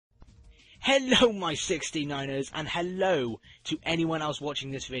Hello my 69ers, and hello to anyone else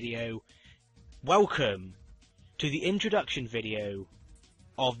watching this video. Welcome to the introduction video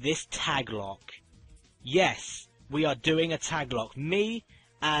of this Taglocke. Yes, we are doing a Taglocke. Me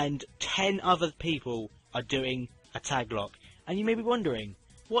and 10 other people are doing a Taglocke. And you may be wondering,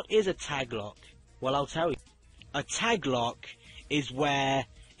 what is a Taglocke? Well, I'll tell you. A Taglocke is where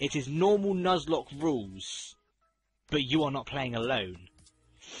it is normal Nuzlocke rules, but you are not playing alone.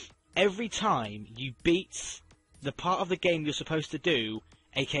 Every time you beat the part of the game you're supposed to do,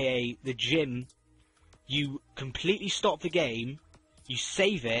 aka the gym, you completely stop the game, you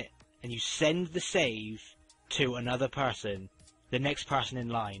save it, and you send the save to another person, the next person in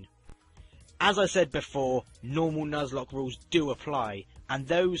line. As I said before, normal Nuzlocke rules do apply, and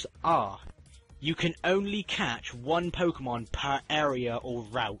those are: you can only catch one Pokemon per area or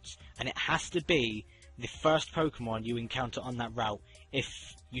route, and it has to be the first Pokemon you encounter on that route.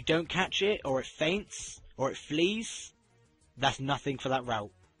 If you don't catch it, or it faints, or it flees, that's nothing for that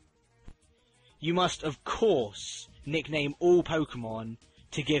route. You must, of course, nickname all Pokemon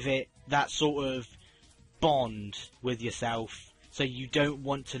to give it that sort of bond with yourself, so you don't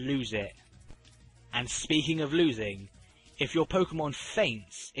want to lose it. And speaking of losing, if your Pokemon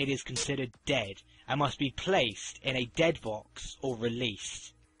faints, it is considered dead, and must be placed in a dead box or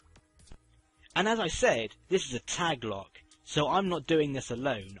released. And as I said, this is a Taglocke, so I'm not doing this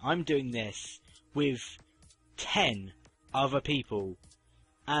alone. I'm doing this with 10 other people,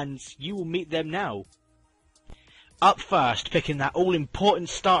 and you will meet them now. Up first, picking that all-important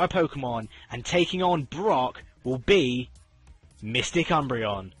starter Pokemon and taking on Brock will be Mystic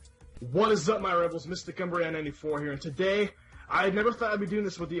Umbreon. What is up, my rebels? Mystic Umbreon 94 here, and today, I never thought I'd be doing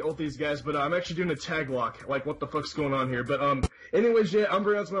this with these guys, but I'm actually doing a Taglocke. Like, what the fuck's going on here? But anyways, yeah,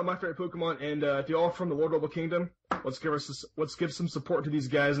 Umbreon's one of my favorite Pokemon, and if you're all from the Lord Rebel Kingdom, let's give some support to these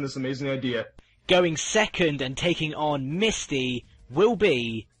guys and this amazing idea. Going second and taking on Misty will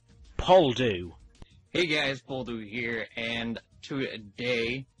be Poldu. Hey guys, Poldu here, and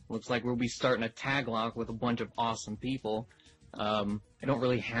today looks like we'll be starting a Taglocke with a bunch of awesome people. I don't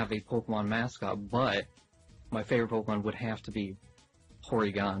really have a Pokemon mascot, but my favorite Pokemon would have to be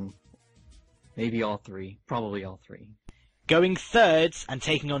Porygon. Maybe all three. Probably all three. Going third and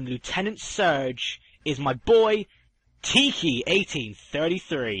taking on Lieutenant Surge is my boy,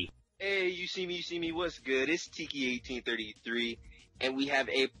 Tiki1833. Hey, you see me, what's good? It's Tiki1833, and we have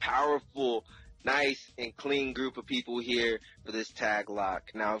a powerful, nice, and clean group of people here for this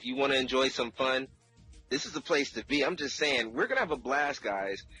Taglocke. Now, if you want to enjoy some fun, this is the place to be. I'm just saying, we're going to have a blast,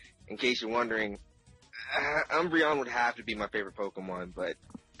 guys. In case you're wondering, Umbreon would have to be my favorite Pokemon, but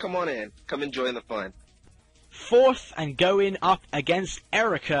come on in. Come enjoy the fun. Fourth and going up against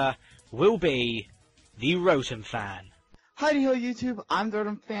Erica will be the Rotom Fan. Howdy ho YouTube, I'm the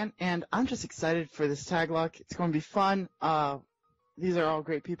Rotom Fan, and I'm just excited for this Taglocke. It's going to be fun. These are all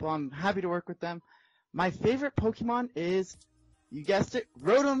great people. I'm happy to work with them. My favorite Pokemon is, you guessed it,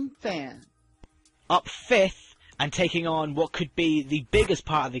 Rotom Fan. Up fifth and taking on what could be the biggest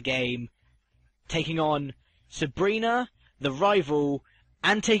part of the game, taking on Sabrina, the rival,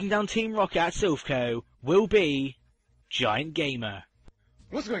 and taking down Team Rocket at Silphco will be Giant Gamer.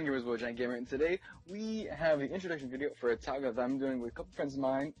 What's going on, gamers? Giant Gamer, and today we have the introduction video for a Taglocke that I'm doing with a couple friends of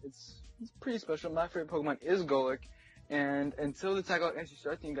mine. It's pretty special. My favorite Pokemon is Golok, and until the Taglocke actually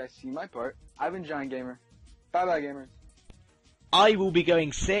starts and you guys see my part, I've been Giant Gamer. Bye bye, gamers. I will be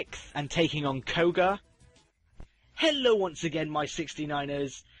going sixth and taking on Koga. Hello once again, my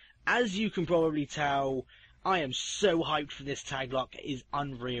 69ers. As you can probably tell, I am so hyped for this Taglocke. It is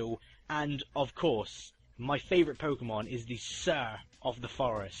unreal. And, of course, my favourite Pokemon is the Sir of the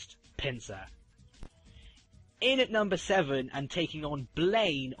Forest, Pinsir. In at number 7 and taking on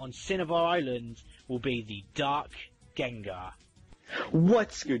Blaine on Cinnabar Island will be the Dark Gengar.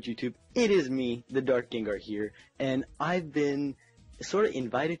 What's good, YouTube? It is me, the Dark Gengar here, and I've been sort of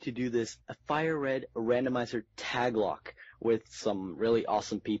invited to do this Fire Red Randomizer Taglocke with some really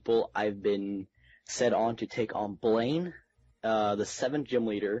awesome people. I've been set on to take on Blaine, the 7th gym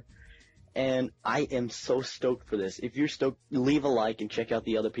leader, and I am so stoked for this. If you're stoked, leave a like and check out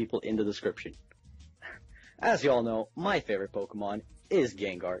the other people in the description. As you all know, my favorite Pokemon is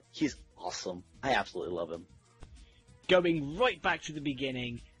Gengar. He's awesome. I absolutely love him. Going right back to the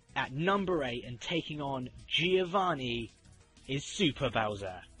beginning, at number 8 and taking on Giovanni is Super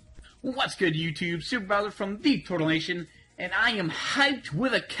Bowser. What's good, YouTube? Super Bowser from the Turtle Nation, and I am hyped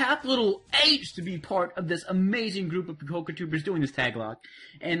with a capital H to be part of this amazing group of PokeTubers doing this Taglocke.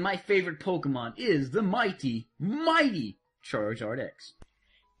 And my favorite Pokemon is the mighty Charizard X.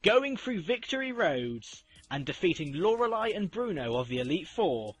 Going through victory roads and defeating Lorelei and Bruno of the Elite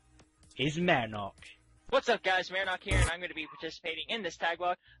Four is Mernock. What's up, guys? Mernock here, and I'm going to be participating in this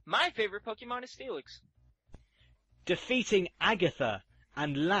Taglocke. My favorite Pokemon is Felix. Defeating Agatha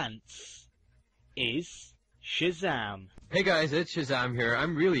and Lance is Shazam. Hey guys, it's Shazam here.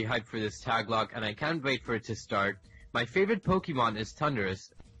 I'm really hyped for this Taglocke, and I can't wait for it to start. My favorite Pokemon is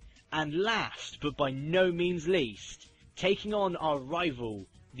Thundurus. And last, but by no means least, taking on our rival,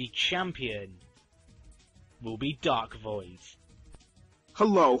 the champion, will be Dark Void.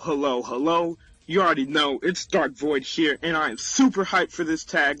 Hello, hello, hello. You already know, it's Dark Void here, and I am super hyped for this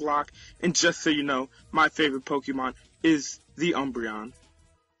Taglocke. And just so you know, my favorite Pokemon is the Umbreon.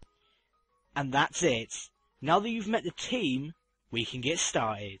 And that's it. Now that you've met the team, we can get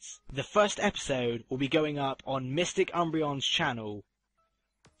started. The first episode will be going up on Mystic Umbreon's channel,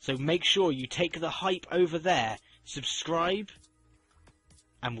 so make sure you take the hype over there, subscribe,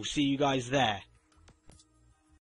 and we'll see you guys there.